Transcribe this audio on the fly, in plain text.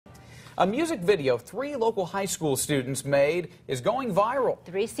A music video 3 local high school students made is going viral.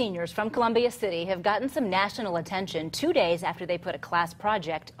 3 seniors from Columbia City have gotten some national attention 2 days after they put a class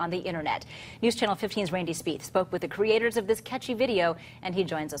project on the internet. News Channel 15's Randy Spieth spoke with the creators of this catchy video, and he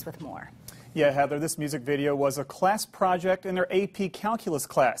joins us with more. Yeah, Heather, this music video was a class project in their AP Calculus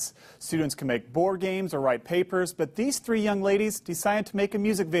class. Students can make board games or write papers, but these 3 young ladies decided to make a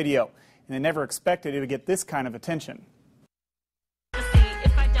music video, and they never expected it would get this kind of attention.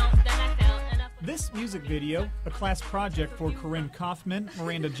 This music video, a class project for Corinne Kauffman,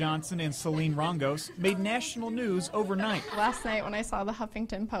 Miranda Johnson, and Celine Rongos, made national news overnight. Last night when I saw the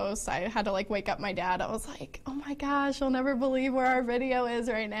Huffington Post, I had to wake up my dad. I was like, oh my gosh, you'll never believe where our video is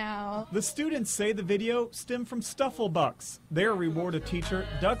right now. The students say the video stemmed from Stuffle Bucks, their reward a teacher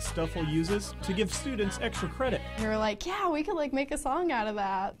Doug Stuffle uses to give students extra credit. We were like, yeah, we could make a song out of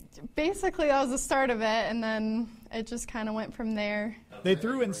that. Basically, that was the start of it, and then it just kind of went from there. They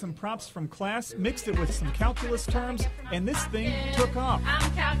threw in some props from class, mixed it with some calculus terms, and this thing took off.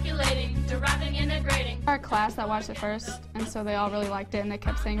 I'm calculating, deriving, integrating. Our class that watched it first, and so they all really liked it, and they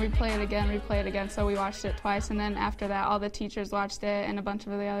kept saying, replay it again, so we watched it twice, and then after that, all the teachers watched it, and a bunch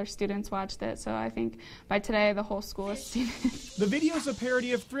of the other students watched it, so I think by today, the whole school has seen it. The video is a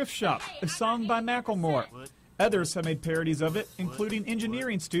parody of Thrift Shop, a song by Macklemore. Others have made parodies of it, including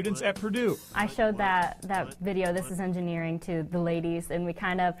engineering students at Purdue. I showed that video, This is Engineering, to the ladies, and we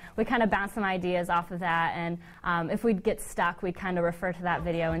kind of bounced some ideas off of that, and if we'd get stuck, we'd kind of refer to that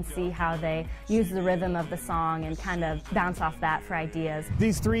video and see how they use the rhythm of the song and kind of bounce off that for ideas.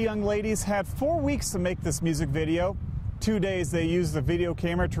 These 3 young ladies had 4 weeks to make this music video. 2 days they used the video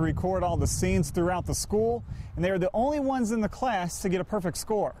camera to record all the scenes throughout the school, and they were the only ones in the class to get a perfect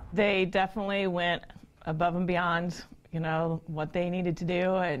score. They definitely went above and beyond, what they needed to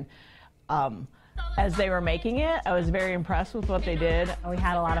do, and as they were making it, I was very impressed with what they did. We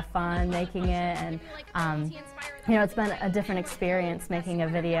had a lot of fun making it, and it's been a different experience making a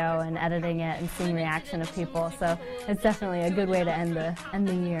video and editing it and seeing reaction of people, so it's definitely a good way to end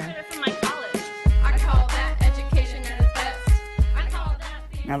the year.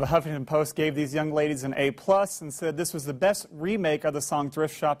 Now, the Huffington Post gave these young ladies an A+ and said this was the best remake of the song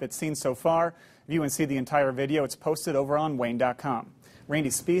Thrift Shop it's seen so far. If you want to see the entire video, it's posted over on Wayne.com. Randy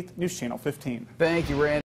Spieth, News Channel 15. Thank you, Randy.